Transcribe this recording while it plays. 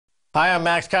Hi, I'm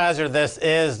Max Keiser. This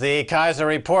is the Keiser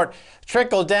Report.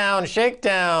 Trickle down,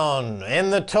 shakedown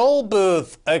in the toll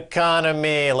booth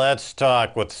economy. Let's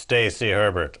talk with Stacy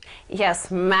Herbert.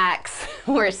 Yes, Max.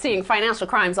 We're seeing financial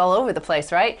crimes all over the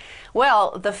place, right?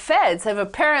 Well, the feds have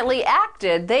apparently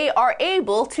acted. They are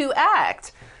able to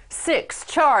act. 6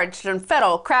 charged in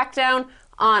federal crackdown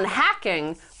on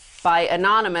hacking by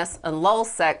anonymous and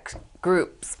lulzsec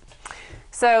groups.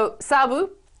 So,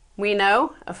 Sabu, we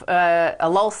know, a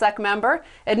lulzsec member,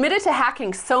 admitted to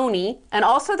hacking Sony and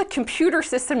also the computer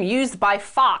system used by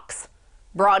Fox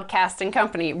broadcasting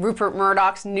company, Rupert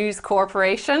Murdoch's News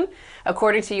Corporation,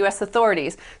 according to U.S.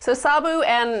 authorities. So Sabu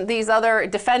and these other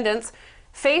defendants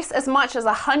face as much as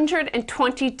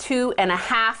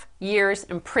 122.5 years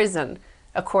in prison,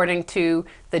 according to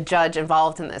the judge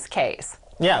involved in this case.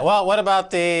 Yeah, well, what about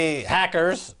the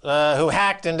hackers who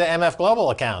hacked into MF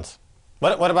Global accounts?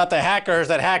 What about the hackers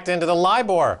that hacked into the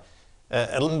LIBOR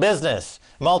business,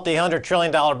 multi-$100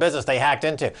 trillion business they hacked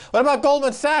into? What about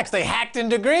Goldman Sachs? They hacked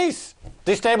into Greece,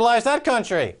 destabilized that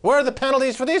country. Where are the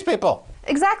penalties for these people?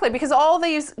 Exactly, because all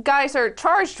these guys are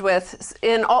charged with,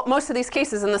 in most of these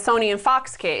cases, in the Sony and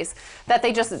Fox case, that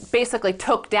they just basically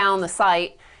took down the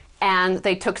site and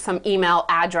they took some email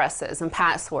addresses and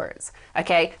passwords.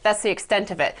 Okay, that's the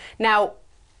extent of it. Now,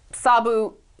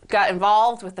 Sabu got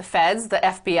involved with the feds, the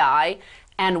FBI,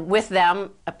 and with them,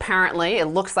 apparently, it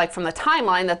looks like from the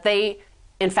timeline that they,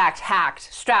 in fact,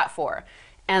 hacked Stratfor.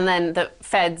 And then the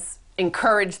feds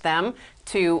encouraged them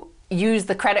to use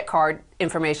the credit card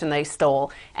information they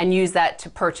stole and use that to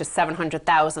purchase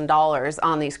 $700,000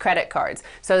 on these credit cards.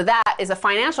 So that is a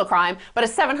financial crime, but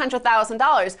it's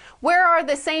 $700,000. Where are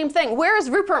the same thing? Where is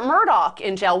Rupert Murdoch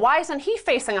in jail? Why isn't he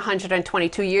facing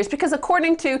 122 years? Because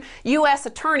according to U.S.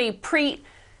 Attorney Preet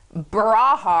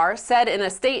Bharara said in a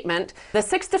statement, the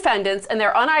 6 defendants and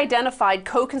their unidentified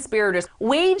co-conspirators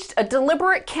waged a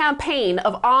deliberate campaign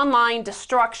of online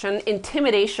destruction,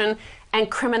 intimidation, and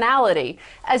criminality.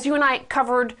 As you and I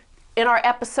covered in our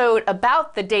episode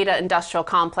about the data industrial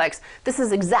complex, this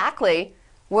is exactly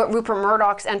what Rupert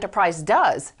Murdoch's enterprise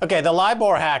does. Okay, the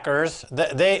LIBOR hackers,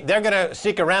 they're going to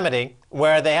seek a remedy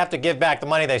where they have to give back the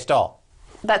money they stole.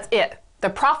 That's it. The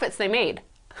profits they made.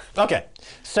 Okay,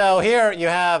 so here you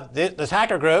have this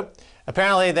hacker group.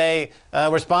 Apparently they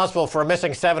were responsible for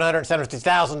missing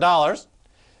 $770,000.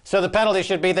 So the penalty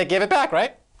should be they give it back,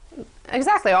 right?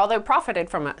 Exactly, all they profited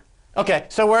from it. Okay,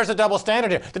 so where's the double standard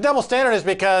here? The double standard is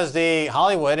because the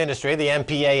Hollywood industry, the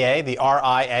MPAA, the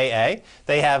RIAA,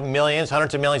 they have millions,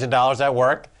 hundreds of millions of dollars at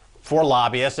work for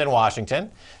lobbyists in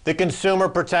Washington. The Consumer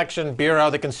Protection Bureau,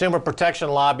 the consumer protection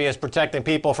lobbyists protecting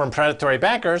people from predatory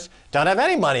bankers, don't have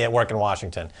any money at work in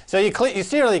Washington. So you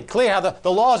see really clear how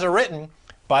the laws are written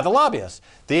by the lobbyists.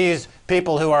 These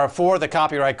people who are for the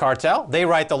copyright cartel, they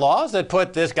write the laws that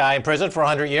put this guy in prison for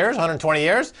 100 years, 120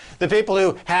 years. The people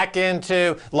who hack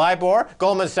into LIBOR,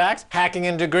 Goldman Sachs, hacking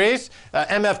into Greece,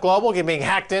 MF Global being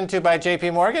hacked into by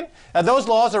JP Morgan, those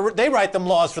laws, they write them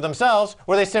laws for themselves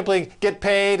where they simply get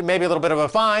paid, maybe a little bit of a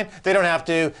fine. They don't have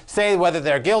to say whether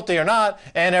they're guilty or not,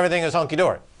 and everything is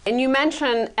hunky-dory. And you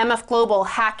mentioned MF Global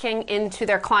hacking into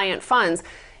their client funds.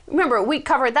 Remember, we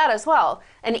covered that as well.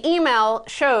 An email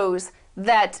shows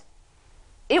that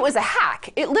it was a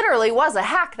hack. It literally was a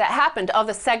hack that happened of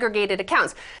the segregated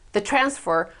accounts. The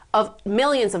transfer of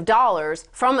millions of dollars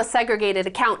from a segregated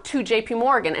account to JP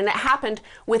Morgan, and it happened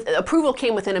with, approval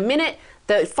came within a minute.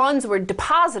 The funds were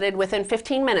deposited within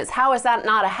 15 minutes. How is that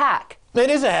not a hack? It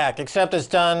is a hack, except it's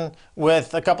done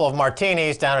with a couple of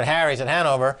martinis down at Harry's in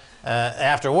Hanover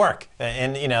after work.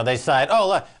 And, you know, they decide, oh,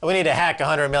 look, we need to hack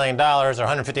 $100 million or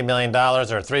 $150 million or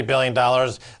 $3 billion.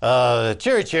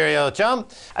 Cheerio, chum.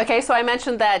 Okay, so I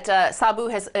mentioned that Sabu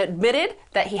has admitted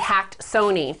that he hacked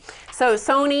Sony. So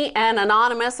Sony and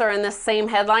Anonymous are in this same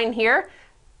headline here.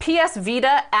 PS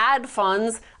Vita ad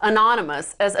funds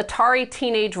Anonymous as Atari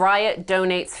Teenage Riot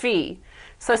donates fee.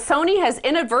 So Sony has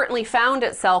inadvertently found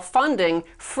itself funding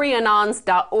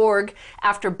freeanons.org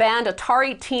after band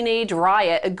Atari Teenage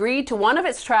Riot agreed to one of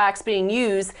its tracks being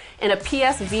used in a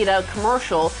PS Vita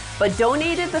commercial, but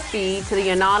donated the fee to the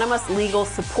anonymous legal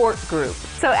support group.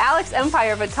 So Alex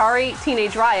Empire of Atari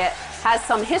Teenage Riot has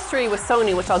some history with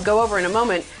Sony, which I'll go over in a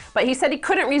moment, but he said he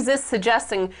couldn't resist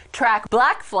suggesting track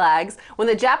Black Flags when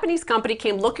the Japanese company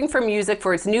came looking for music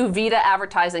for its new Vita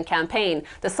advertising campaign.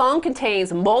 The song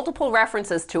contains multiple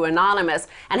references to Anonymous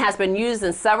and has been used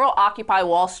in several Occupy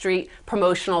Wall Street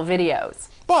promotional videos.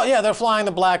 Well, yeah, they're flying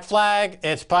the black flag.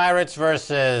 It's pirates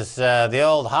versus the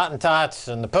old Hottentots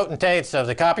and the potentates of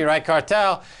the copyright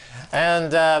cartel.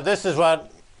 And this is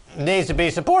what needs to be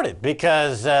supported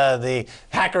because the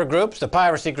hacker groups, the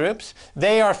piracy groups,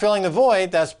 they are filling the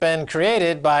void that's been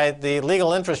created by the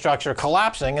legal infrastructure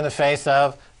collapsing in the face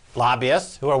of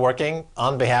lobbyists who are working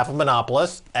on behalf of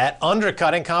monopolists at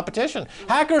undercutting competition.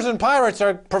 Hackers and pirates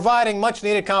are providing much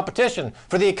needed competition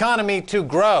for the economy to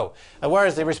grow,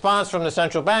 whereas the response from the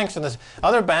central banks and the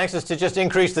other banks is to just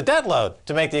increase the debt load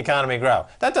to make the economy grow.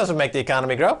 That doesn't make the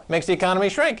economy grow, it makes the economy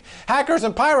shrink. Hackers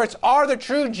and pirates are the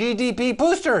true GDP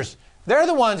boosters. They're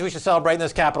the ones we should celebrate in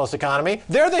this capitalist economy.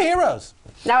 They're the heroes.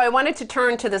 Now, I wanted to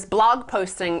turn to this blog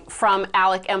posting from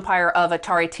Alec Empire of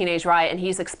Atari Teenage Riot, and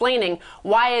he's explaining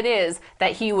why it is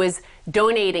that he was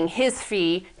donating his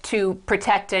fee to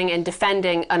protecting and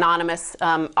defending anonymous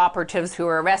operatives who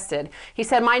were arrested. He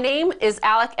said, "My name is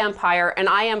Alec Empire, and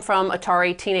I am from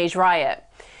Atari Teenage Riot.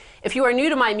 If you are new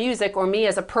to my music or me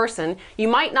as a person, you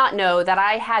might not know that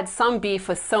I had some beef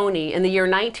with Sony in the year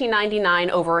 1999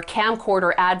 over a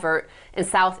camcorder advert in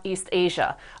Southeast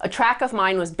Asia. A track of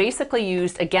mine was basically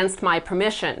used against my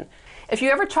permission. If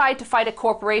you ever tried to fight a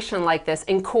corporation like this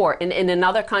in court in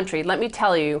another country, let me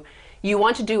tell you, you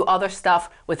want to do other stuff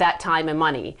with that time and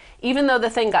money. Even though the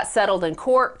thing got settled in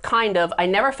court, kind of, I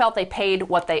never felt they paid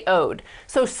what they owed."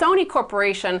 So Sony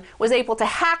Corporation was able to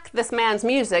hack this man's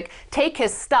music, take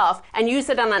his stuff, and use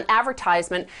it on an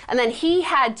advertisement, and then he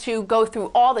had to go through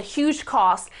all the huge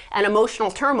costs and emotional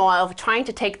turmoil of trying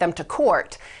to take them to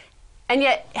court. And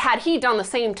yet, had he done the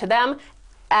same to them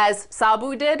as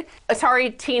Sabu did,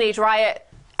 Atari Teenage Riot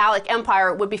Alec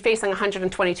Empire would be facing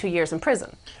 122 years in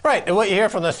prison. Right, and what you hear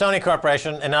from the Sony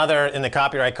Corporation and other in the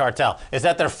copyright cartel is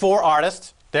that they're for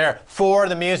artists, they're for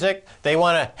the music, they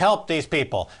want to help these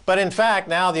people. But in fact,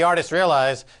 now the artists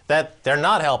realize that they're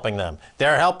not helping them.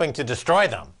 They're helping to destroy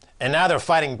them. And now they're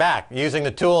fighting back, using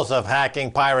the tools of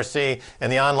hacking, piracy,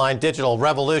 and the online digital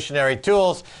revolutionary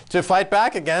tools to fight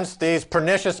back against these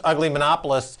pernicious, ugly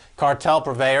monopolists, cartel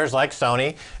purveyors like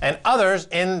Sony, and others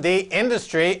in the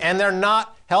industry, and they're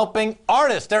not helping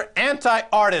artists. They're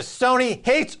anti-artists. Sony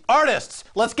hates artists.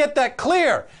 Let's get that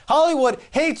clear. Hollywood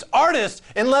hates artists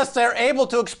unless they're able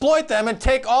to exploit them and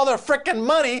take all their frickin'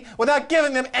 money without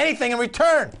giving them anything in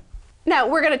return. Now,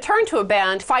 we're going to turn to a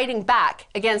band fighting back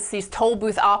against these toll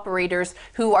booth operators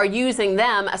who are using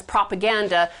them as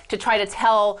propaganda to try to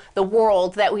tell the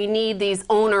world that we need these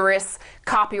onerous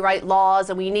copyright laws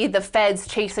and we need the feds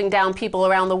chasing down people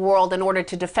around the world in order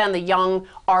to defend the young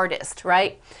artist,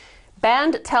 right?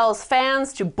 Band tells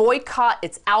fans to boycott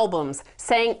its albums,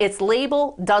 saying its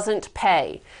label doesn't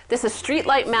pay. This is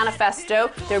Streetlight Manifesto.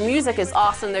 Their music is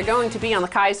awesome. They're going to be on the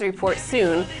Keiser Report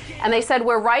soon. And they said,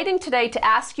 "We're writing today to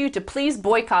ask you to please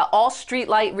boycott all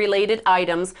Streetlight related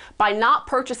items by not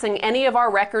purchasing any of our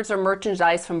records or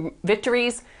merchandise from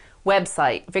Victory's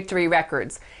website, Victory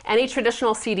Records, any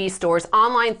traditional CD stores,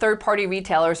 online third-party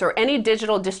retailers, or any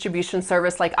digital distribution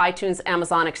service like iTunes,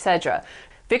 Amazon, etc.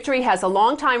 Victory has a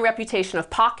long-time reputation of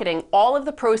pocketing all of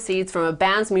the proceeds from a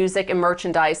band's music and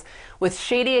merchandise with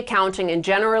shady accounting and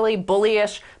generally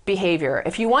bullyish behavior.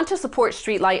 If you want to support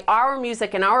Streetlight, our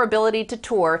music, and our ability to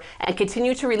tour and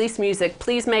continue to release music,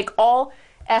 please make all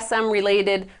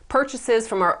SM-related purchases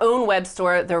from our own web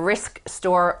store, the Risk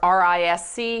Store,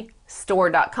 RISC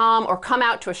store.com, or come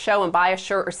out to a show and buy a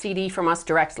shirt or CD from us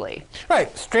directly."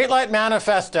 Right. Streetlight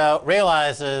Manifesto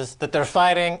realizes that they're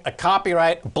fighting a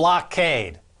copyright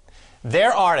blockade.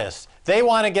 They're artists. They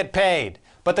want to get paid.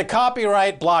 But the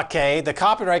copyright blockade, the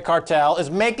copyright cartel, is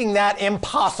making that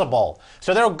impossible.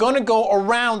 So they're going to go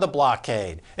around the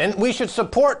blockade. And we should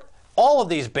support all of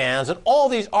these bands and all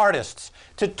these artists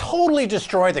to totally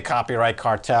destroy the copyright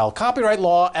cartel. Copyright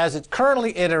law, as it's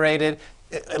currently iterated,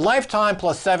 lifetime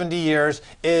plus 70 years,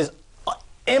 is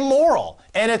immoral,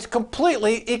 and it's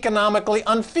completely economically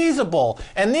unfeasible.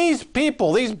 And these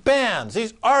people, these bands,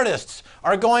 these artists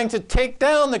are going to take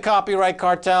down the copyright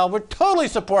cartel. We totally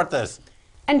support this.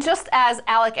 And just as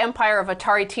Alec Empire of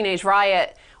Atari Teenage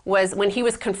Riot was, when he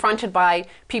was confronted by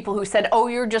people who said, "Oh,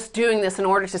 you're just doing this in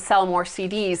order to sell more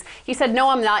CDs," he said, "No,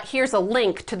 I'm not. Here's a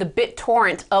link to the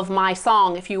BitTorrent of my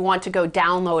song if you want to go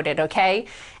download it, okay?"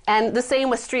 And the same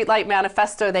with Streetlight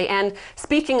Manifesto. They end,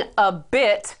 "Speaking a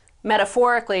bit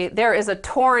metaphorically, there is a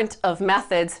torrent of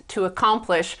methods to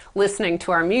accomplish listening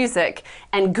to our music,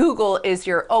 and Google is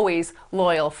your always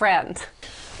loyal friend."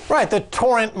 Right, the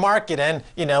torrent market. And,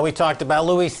 you know, we talked about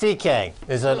Louis C.K.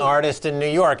 is an artist in New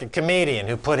York, a comedian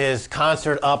who put his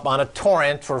concert up on a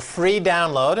torrent for free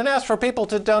download and asked for people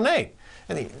to donate.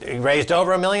 And he raised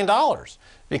over $1 million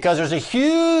because there's a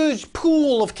huge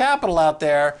pool of capital out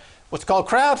there, what's called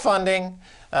crowdfunding,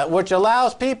 which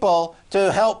allows people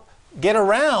to help get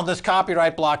around this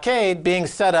copyright blockade being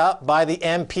set up by the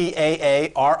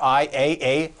MPAA,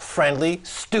 RIAA friendly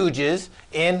stooges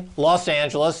in Los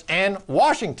Angeles and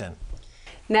Washington.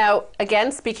 Now,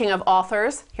 again, speaking of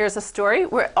authors, here's a story.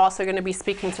 We're also going to be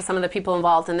speaking to some of the people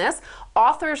involved in this.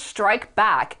 Authors strike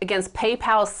back against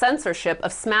PayPal's censorship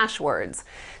of Smashwords.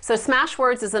 So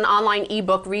Smashwords is an online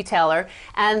ebook retailer,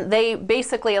 and they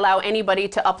basically allow anybody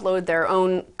to upload their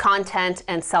own content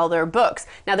and sell their books.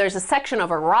 Now, there's a section of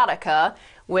erotica,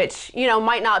 which,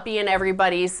 might not be in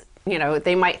everybody's,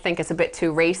 they might think it's a bit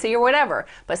too racy or whatever.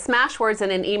 But Smashwords, in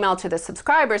an email to the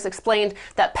subscribers, explained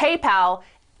that PayPal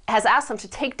has asked them to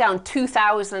take down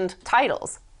 2,000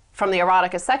 titles from the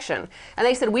erotica section. And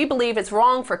they said, we believe it's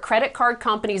wrong for credit card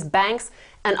companies, banks,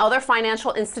 and other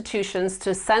financial institutions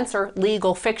to censor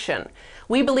legal fiction.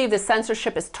 We believe this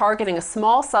censorship is targeting a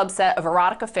small subset of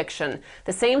erotica fiction.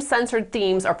 The same censored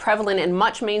themes are prevalent in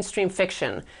much mainstream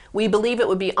fiction. We believe it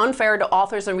would be unfair to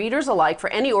authors and readers alike for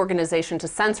any organization to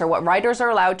censor what writers are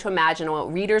allowed to imagine and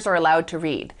what readers are allowed to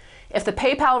read. If the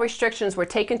PayPal restrictions were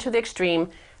taken to the extreme,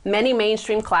 many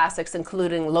mainstream classics,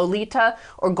 including Lolita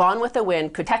or Gone with the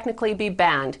Wind, could technically be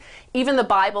banned. Even the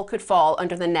Bible could fall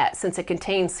under the net, since it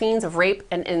contains scenes of rape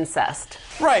and incest.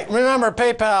 Right. Remember,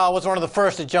 PayPal was one of the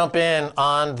first to jump in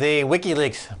on the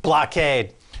WikiLeaks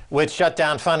blockade, which shut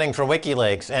down funding for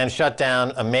WikiLeaks and shut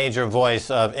down a major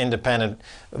voice of independent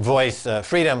voice,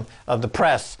 freedom of the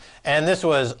press. And this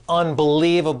was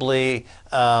unbelievably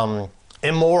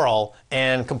immoral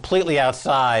and completely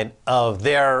outside of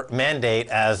their mandate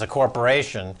as a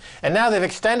corporation. And now they've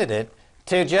extended it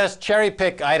to just cherry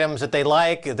pick items that they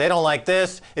like. They don't like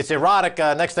this, it's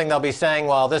erotica. Next thing they'll be saying,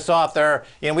 well, this author,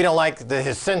 we don't like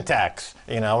his syntax.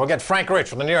 We'll get Frank Rich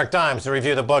from the New York Times to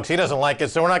review the books. He doesn't like it,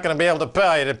 so we're not going to be able to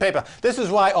pay to PayPal. This is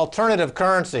why alternative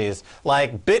currencies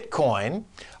like Bitcoin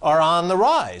are on the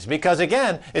rise, because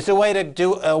again, it's a way to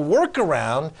do a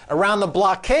workaround around the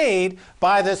blockade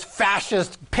by this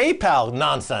fascist PayPal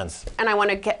nonsense. And I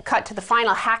want to cut to the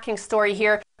final hacking story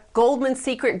here. Goldman's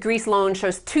secret Greece loan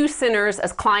shows two sinners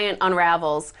as client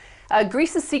unravels.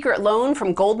 Greece's secret loan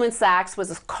from Goldman Sachs was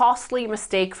a costly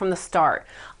mistake from the start.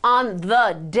 On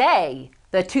the day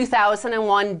the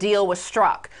 2001 deal was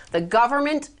struck, the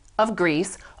government of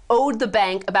Greece owed the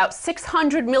bank about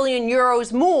 600 million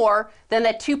euros more than the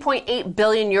 2.8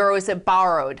 billion euros it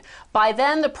borrowed. By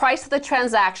then, the price of the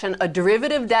transaction, a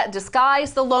derivative debt,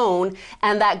 disguised the loan,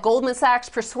 and that Goldman Sachs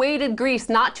persuaded Greece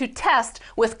not to test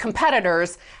with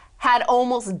competitors, had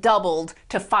almost doubled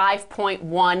to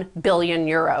 5.1 billion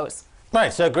euros.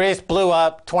 Right, so Greece blew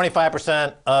up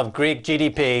 25% of Greek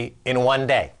GDP in one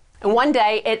day. In one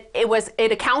day,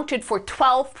 it accounted for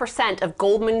 12% of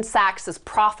Goldman Sachs'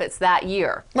 profits that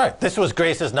year. Right, this was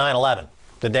Greece's 9/11,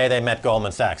 the day they met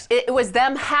Goldman Sachs. It was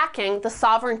them hacking the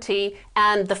sovereignty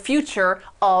and the future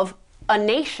of a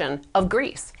nation of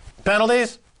Greece.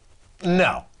 Penalties?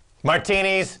 No.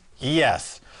 Martinis?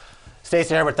 Yes.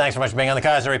 Stacey Herbert, thanks so much for being on the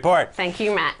Keiser Report. Thank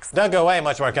you, Max. Don't go away,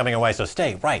 much more coming away, so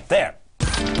stay right there.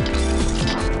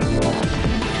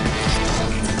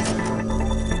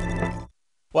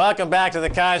 Welcome back to the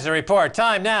Keiser Report.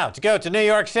 Time now to go to New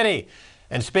York City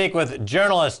and speak with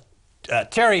journalist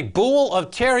Teri Buhl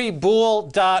of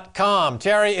TeriBuhl.com.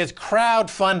 Teri is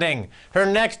crowdfunding her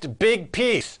next big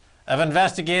piece of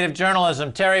investigative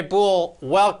journalism. Teri Buhl,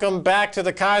 welcome back to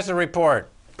the Keiser Report.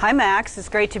 Hi, Max. It's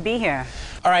great to be here.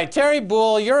 All right, Teri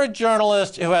Buhl, you're a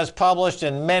journalist who has published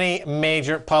in many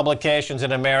major publications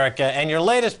in America, and your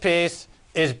latest piece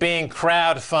is being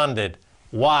crowdfunded.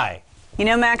 Why? You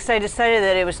know, Max, I decided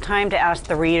that it was time to ask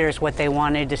the readers what they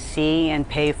wanted to see and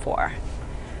pay for.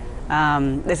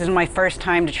 This is my first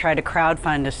time to try to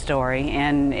crowdfund a story,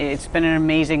 and it's been an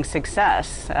amazing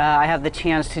success. I have the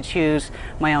chance to choose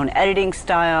my own editing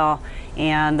style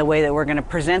and the way that we're going to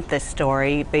present this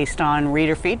story based on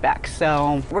reader feedback.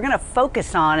 So we're going to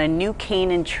focus on a New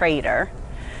Canaan trader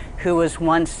who was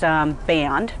once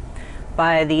banned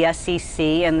by the SEC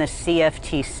and the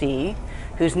CFTC,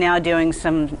 who's now doing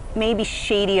some maybe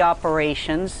shady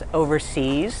operations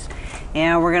overseas.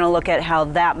 And we're going to look at how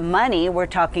that money, we're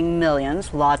talking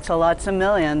millions, lots of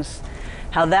millions,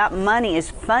 how that money is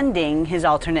funding his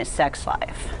alternate sex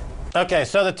life. Okay,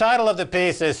 so the title of the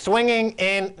piece is Swinging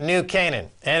in New Canaan,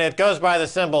 and it goes by the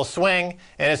symbol swing,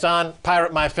 and it's on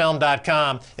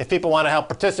piratemyfilm.com if people want to help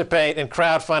participate in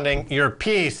crowdfunding your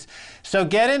piece. So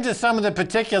get into some of the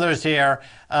particulars here.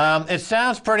 It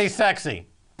sounds pretty sexy.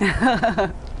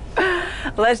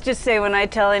 Let's just say when I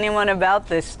tell anyone about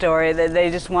this story that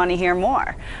they just want to hear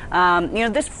more. You know,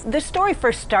 this story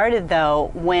first started,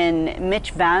 though, when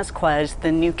Mitch Vasquez,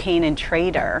 the New Canaan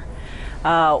trader,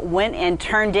 went and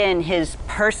turned in his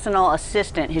personal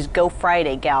assistant, his Go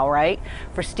Friday gal, right,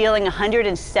 for stealing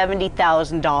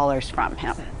 $170,000 from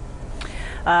him.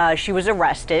 She was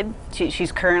arrested.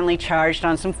 She's currently charged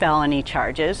on some felony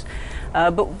charges.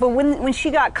 But when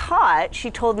she got caught, she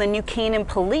told the New Canaan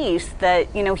police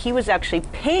that, you know, he was actually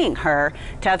paying her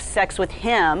to have sex with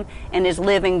him and his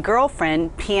live-in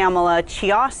girlfriend, Pamela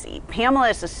Chiasi. Pamela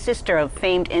is a sister of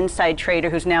famed inside trader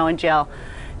who's now in jail,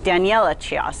 Daniela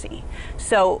Chiasi.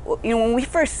 So, you know, when we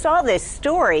first saw this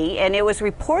story and it was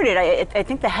reported, I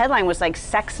think the headline was like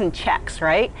sex and checks,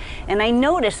 right? And I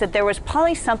noticed that there was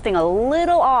probably something a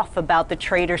little off about the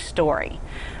trader story.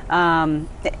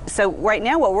 So right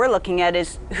now what we're looking at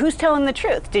is who's telling the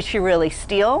truth. Did she really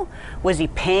steal? Was he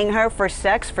paying her for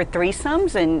sex, for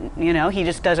threesomes, and, you know, he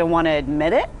just doesn't want to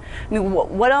admit it? I mean,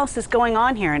 what else is going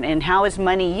on here, and how is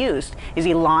money used? Is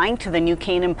he lying to the New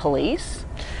Canaan police?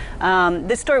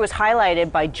 This story was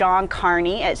highlighted by John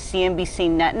Carney at CNBC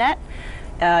NetNet.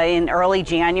 In early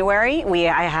January,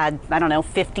 I had, I don't know,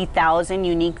 50,000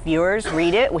 unique viewers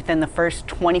read it within the first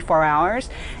 24 hours.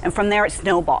 And from there, it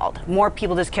snowballed. More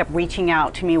people just kept reaching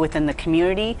out to me within the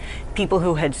community. People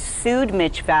who had sued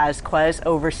Mitch Vasquez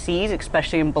overseas,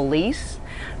 especially in Belize,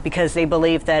 because they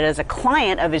believe that as a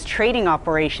client of his trading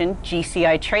operation,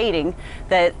 GCI Trading,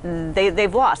 that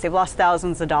they've lost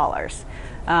thousands of dollars.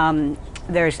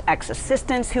 There's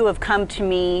ex-assistants who have come to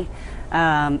me.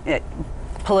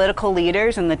 Political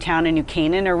leaders in the town of New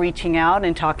Canaan are reaching out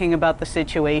and talking about the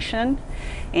situation.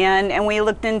 And we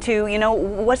looked into, you know,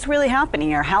 what's really happening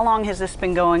here? How long has this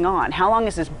been going on? How long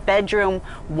has this bedroom,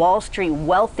 Wall Street,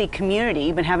 wealthy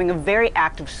community been having a very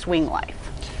active swing life?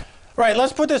 Right,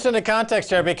 let's put this into context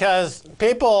here, because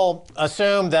people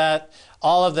assume that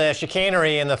all of the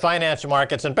chicanery in the financial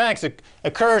markets and banks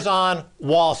occurs on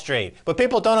Wall Street. What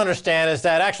people don't understand is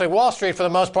that actually Wall Street, for the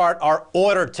most part, are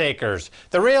order takers.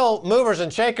 The real movers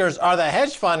and shakers are the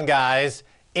hedge fund guys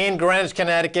in Greenwich,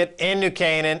 Connecticut, in New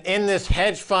Canaan, in this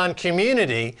hedge fund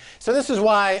community. So this is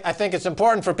why I think it's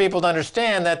important for people to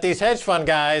understand that these hedge fund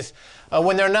guys,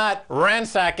 when they're not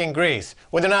ransacking Greece,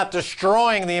 when they're not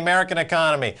destroying the American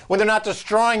economy, when they're not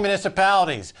destroying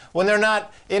municipalities, when they're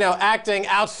not, you know, acting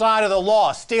outside of the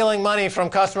law, stealing money from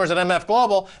customers at MF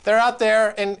Global, they're out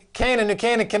there in New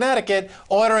Canaan, Connecticut,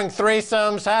 ordering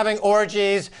threesomes, having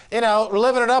orgies, you know,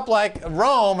 living it up like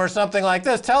Rome or something like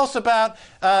this. Tell us about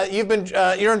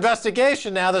your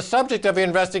investigation now. The subject of your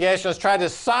investigation has tried to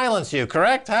silence you,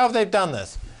 correct? How have they done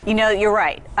this? You know, you're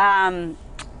right.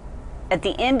 At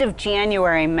the end of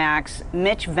January, Max,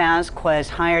 Mitch Vasquez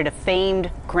hired a famed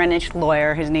Greenwich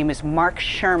lawyer. His name is Mark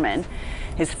Sherman.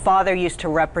 His father used to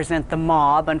represent the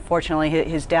mob. Unfortunately,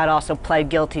 his dad also pled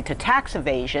guilty to tax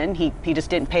evasion. He just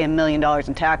didn't pay $1 million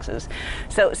in taxes.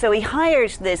 So he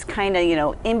hires this kind of, you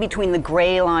know, in between the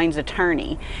gray lines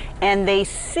attorney, and they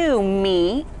sue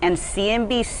me and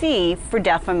CNBC for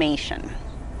defamation.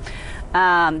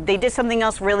 They did something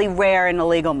else really rare in a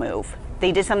legal move.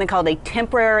 They did something called a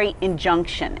temporary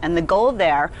injunction. And the goal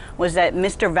there was that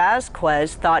Mr.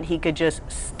 Vasquez thought he could just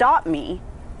stop me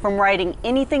from writing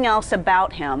anything else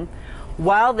about him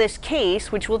while this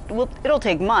case, which it'll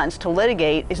take months to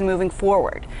litigate, is moving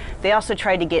forward. They also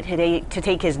tried to get to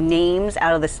take his names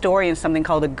out of the story in something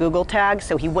called a Google tag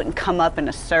so he wouldn't come up in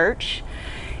a search.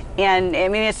 And I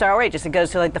mean, it's outrageous. It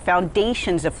goes to like the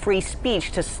foundations of free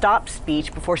speech to stop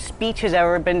speech before speech has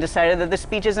ever been decided that the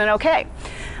speech isn't okay.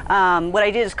 What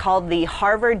I did is called the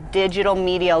Harvard Digital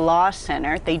Media Law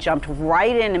Center. They jumped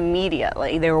right in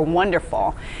immediately. They were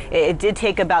wonderful. It did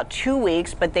take about 2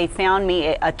 weeks, but they found me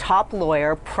a top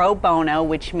lawyer, pro bono,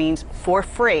 which means for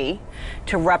free,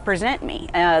 to represent me.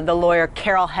 The lawyer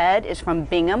Carol Head is from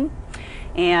Bingham,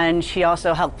 and she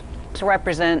also helped to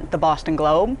represent the Boston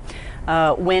Globe.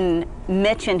 When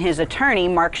Mitch and his attorney,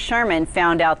 Mark Sherman,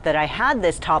 found out that I had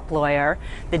this top lawyer,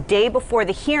 the day before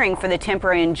the hearing for the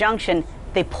temporary injunction,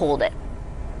 they pulled it.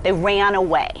 They ran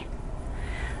away.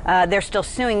 They're still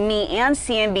suing me and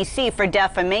CNBC for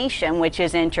defamation, which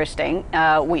is interesting.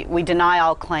 We deny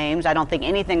all claims. I don't think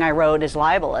anything I wrote is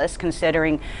libelous,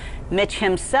 considering Mitch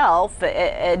himself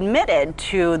admitted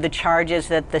to the charges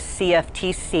that the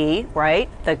CFTC, right,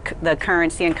 the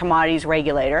Currency and Commodities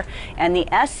Regulator, and the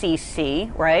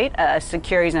SEC, right, a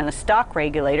Securities and a Stock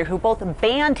Regulator, who both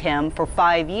banned him for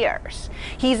 5 years.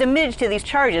 He's admitted to these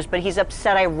charges, but he's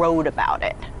upset I wrote about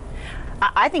it.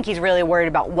 I think he's really worried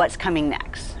about what's coming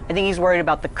next. I think he's worried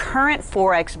about the current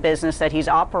Forex business that he's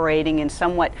operating in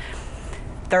somewhat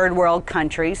third world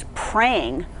countries,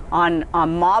 preying on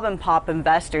mob and pop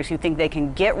investors who think they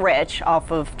can get rich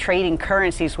off of trading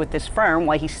currencies with this firm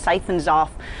while he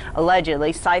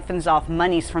allegedly siphons off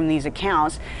monies from these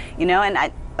accounts. You know,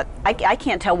 and I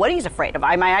can't tell what he's afraid of.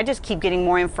 I just keep getting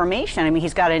more information. I mean,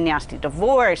 he's got a nasty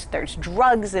divorce, there's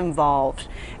drugs involved,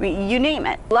 I mean, you name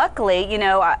it. Luckily, you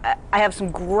know, I have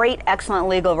some great, excellent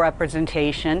legal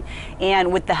representation,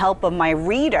 and with the help of my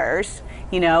readers,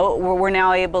 you know, we're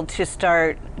now able to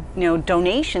start, you know,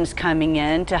 donations coming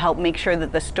in to help make sure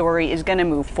that the story is going to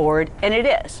move forward, and it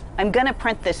is. I'm going to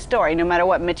print this story no matter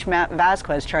what Mitch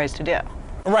Vasquez tries to do.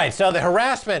 Right, so the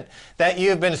harassment that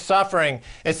you've been suffering,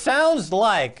 it sounds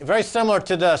like very similar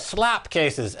to the SLAPP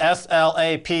cases,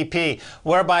 S-L-A-P-P,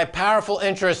 whereby powerful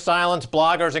interests silence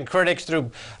bloggers and critics through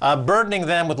burdening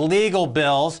them with legal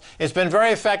bills. It's been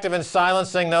very effective in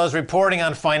silencing those reporting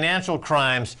on financial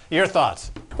crimes. Your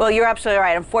thoughts? Well, you're absolutely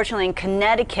right. Unfortunately, in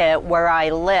Connecticut, where I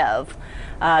live,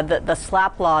 the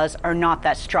SLAPP laws are not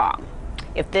that strong.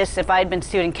 If I had been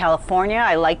sued in California,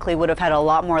 I likely would have had a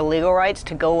lot more legal rights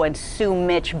to go and sue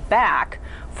Mitch back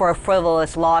for a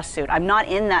frivolous lawsuit. I'm not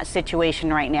in that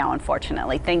situation right now,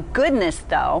 unfortunately. Thank goodness,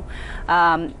 though,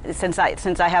 since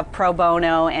I have pro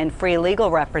bono and free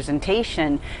legal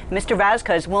representation, Mr.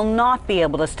 Vasquez will not be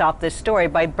able to stop this story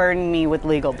by burdening me with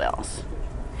legal bills.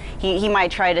 He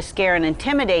might try to scare and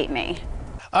intimidate me.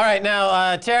 All right,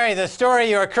 now, Teri, the story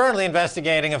you are currently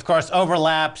investigating, of course,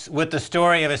 overlaps with the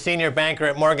story of a senior banker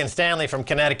at Morgan Stanley from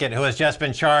Connecticut who has just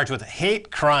been charged with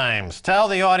hate crimes. Tell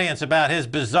the audience about his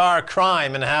bizarre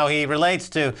crime and how he relates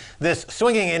to this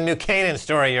swinging in New Canaan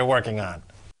story you're working on.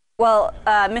 Well,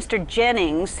 Mr.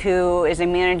 Jennings, who is a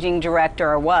managing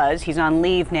director, or was, he's on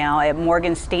leave now at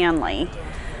Morgan Stanley.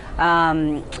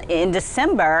 In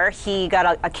December, he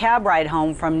got a cab ride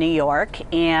home from New York,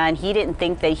 and he didn't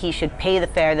think that he should pay the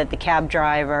fare that the cab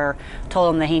driver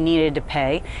told him that he needed to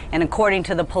pay. And according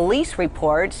to the police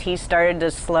reports, he started to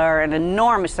slur an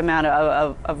enormous amount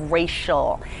of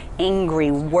racial, angry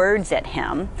words at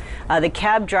him. The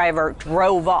cab driver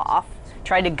drove off,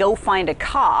 tried to go find a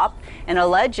cop, and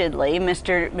allegedly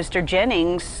Mr.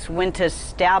 Jennings went to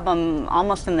stab him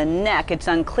almost in the neck. It's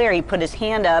unclear. He put his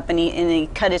hand up and he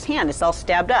cut his hand. It's all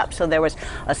stabbed up. So there was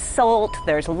assault,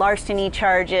 there's larceny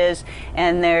charges,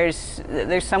 and there's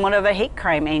somewhat of a hate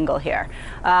crime angle here.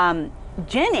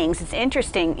 Jennings, it's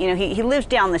interesting, you know, he lives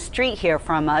down the street here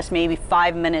from us, maybe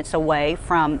 5 minutes away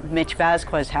from Mitch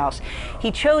Vasquez's house.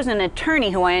 He chose an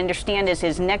attorney who I understand is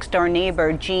his next door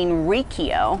neighbor, Gene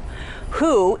Riccio,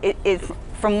 who is,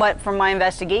 from my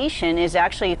investigation, is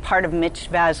actually part of Mitch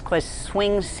Vasquez's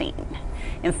swing scene.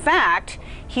 In fact,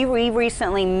 he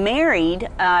recently married,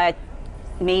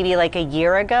 maybe like a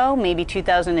year ago, maybe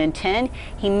 2010,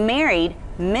 he married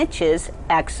Mitch's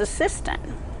ex-assistant.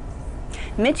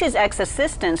 Mitch's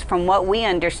ex-assistants, from what we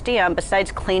understand,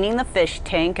 besides cleaning the fish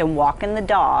tank and walking the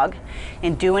dog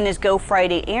and doing his Go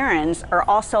Friday errands, are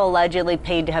also allegedly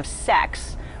paid to have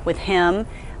sex with him,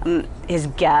 his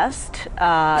guest,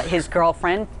 his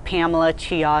girlfriend, Pamela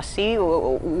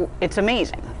Chiasi. It's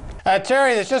amazing.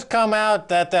 Teri, it's just come out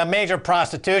that the major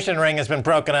prostitution ring has been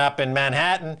broken up in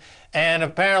Manhattan, and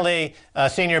apparently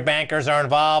senior bankers are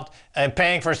involved in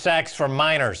paying for sex for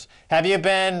minors. Have you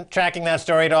been tracking that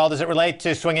story at all? Does it relate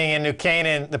to Swinging in New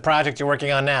Canaan, the project you're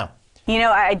working on now? You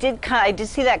know, I did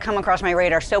see that come across my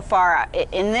radar. So far,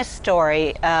 in this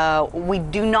story, we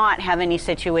do not have any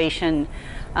situation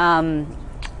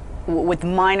with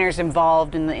minors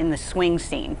involved in the swing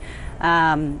scene.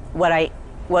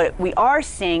 What we are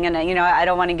seeing, and you know, I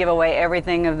don't want to give away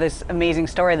everything of this amazing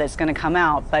story that's going to come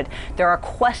out, but there are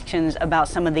questions about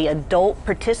some of the adult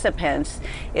participants,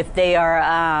 if they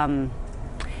are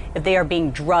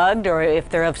being drugged or if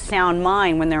they're of sound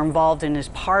mind when they're involved in his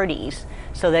parties,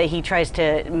 so that he tries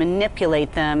to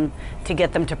manipulate them to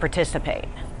get them to participate.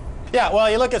 Yeah,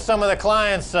 well, you look at some of the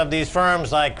clients of these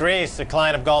firms like Greece, a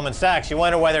client of Goldman Sachs, you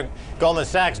wonder whether Goldman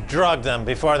Sachs drugged them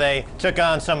before they took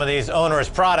on some of these onerous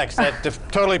products that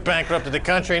totally bankrupted the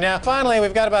country. Now, finally,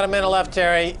 we've got about a minute left,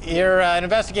 Teri. You're an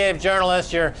investigative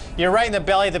journalist. You're right in the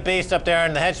belly of the beast up there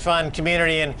in the hedge fund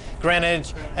community in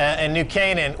Greenwich and New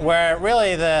Canaan, where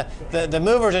really the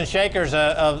movers and shakers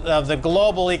of the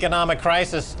global economic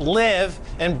crisis live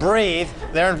and breathe.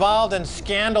 They're involved in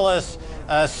scandalous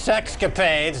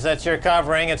sexcapades that you're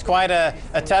covering. It's quite a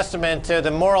testament to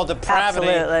the moral depravity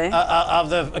of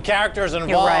the characters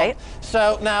involved. You're right.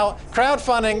 So now,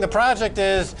 crowdfunding, the project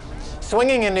is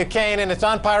Swinging in New Canaan. It's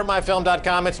on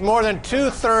PirateMyFilm.com. It's more than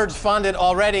 2/3 funded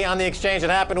already on the exchange. It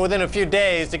happened within a few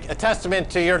days. A testament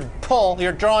to your pull,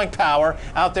 your drawing power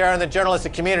out there in the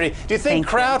journalistic community. Do you think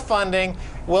crowdfunding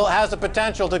has the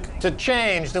potential to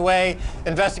change the way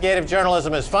investigative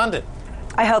journalism is funded?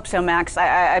 I hope so, Max.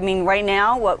 I mean, right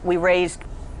now, we raised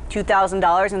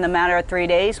 $2,000 in the matter of 3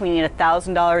 days. We need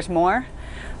 $1,000 more.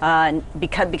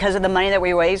 Because of the money that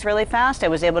we raised really fast, I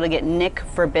was able to get Nick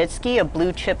Verbitsky of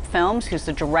Blue Chip Films, who's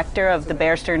the director of the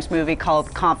Bear Stearns movie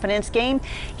called Confidence Game.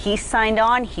 He signed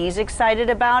on. He's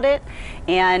excited about it.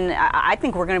 And I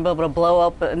think we're going to be able to blow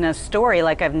up in a story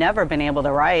like I've never been able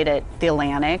to write at The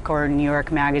Atlantic or New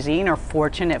York Magazine or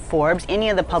Fortune at Forbes, any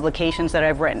of the publications that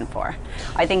I've written for.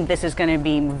 I think this is going to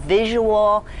be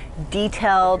visual,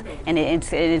 detailed, and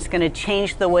it's going to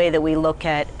change the way that we look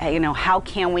at, how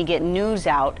can we get news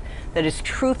out that is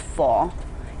truthful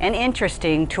and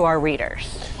interesting to our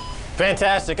readers.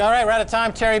 Fantastic. All right, we're out of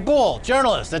time. Teri Buhl,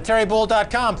 journalist at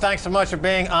TeriBuhl.com. Thanks so much for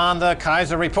being on the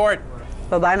Keiser Report.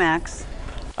 Bye-bye, Max.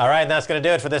 All right, and that's going to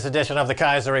do it for this edition of the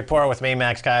Keiser Report with me,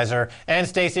 Max Keiser, and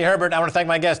Stacey Herbert. I want to thank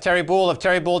my guest, Teri Buhl of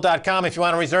TeriBuhl.com. If you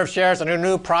want to reserve shares on your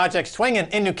new project, Swingin'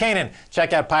 in New Canaan,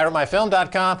 check out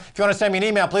PirateMyFilm.com. If you want to send me an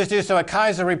email, please do so at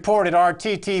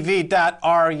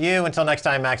KeiserReport@rttv.ru. Until next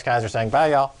time, Max Keiser saying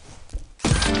bye, y'all.